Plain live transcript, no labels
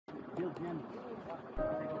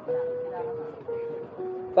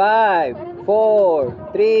5, 4,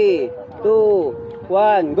 3, 2,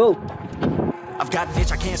 1, go! I've got an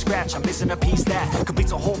itch I can't scratch, I'm missing a piece that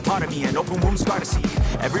completes a whole part of me, an open wound scar to see.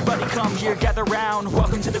 Everybody come here, gather round,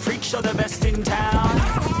 welcome to the freak show, the best in town.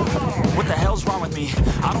 What the hell's wrong with me?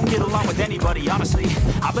 I don't get along with anybody, honestly.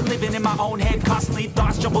 I've been living in my own head constantly,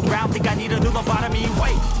 thoughts jumbled around, think I need a new lobotomy.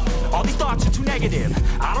 Wait, all these thoughts are too negative,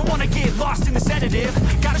 I don't wanna get lost in the sedative.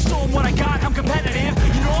 Gotta show them what I got, I'm competitive.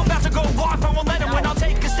 You know I'm about to go off, I won't let them win, I'll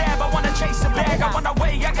take a stab. I wanna chase a bag, I want a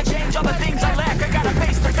way I can change all the things I lack. I gotta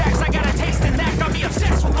face the facts, I gotta taste and knack. I'll be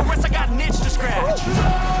obsessed with the rest, I got an itch to scratch.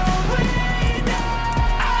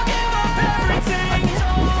 I'll give up everything.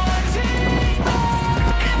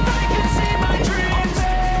 If I can see my dreams,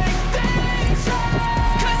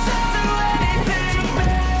 cause I'll do anything to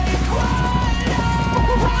make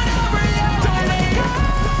one a reality.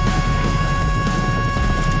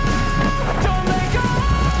 Don't let go.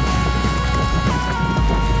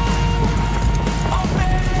 I'll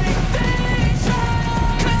make things right,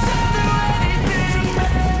 cause I'll do anything to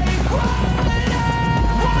make one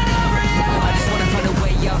a reality. I just wanna find a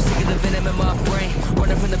way out, sick of the venom in my brain.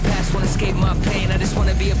 Running from the past, wanna escape my pain. I just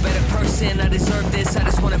wanna be a better person, I deserve this. I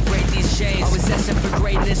just wanna break these chains. Always asking for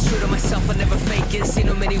greatness, true to myself, I never fake it. Seen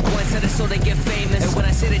too many ones that are so they get famous. And when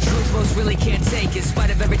I say the truth, most really can't take it. In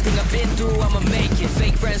spite of everything I've been through, I'ma make it.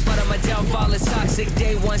 Fake friends, but on my downfall is toxic.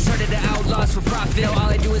 Day one, started the outlaws for profit. All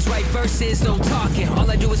I do is write verses, no talking. All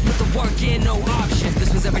I do is put the work in, no option.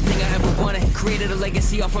 This was everything I ever wanted. Created a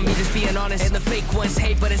legacy off of me, just being honest. And the fake ones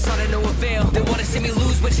hate, but it's all to no avail. They wanna see me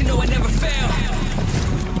lose, but you know I never fail.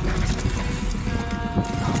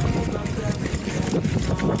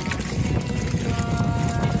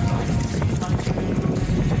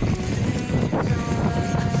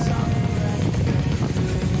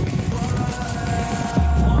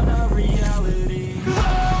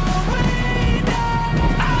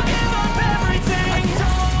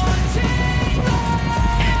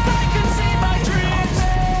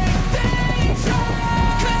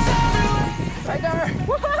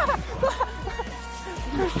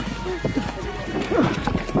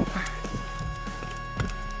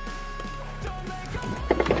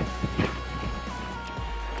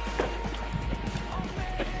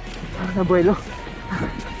 Abuelo.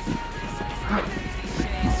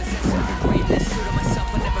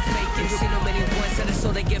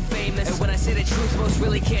 So they get famous. And when I say the truth, most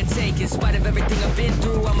really can't take it. In spite of everything I've been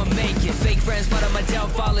through, I'ma make it. Fake friends, but on my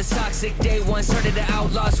downfall is toxic. Day one, started the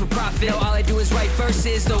outlaws for profit. Now all I do is write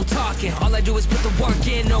verses, no talking. All I do is put the work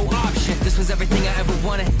in, no option. This was everything I ever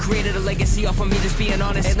wanted. Created a legacy off of me, just being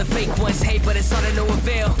honest. And the fake ones hate, but it's all to no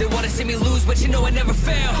avail. They wanna see me lose, but you know I never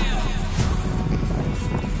fail.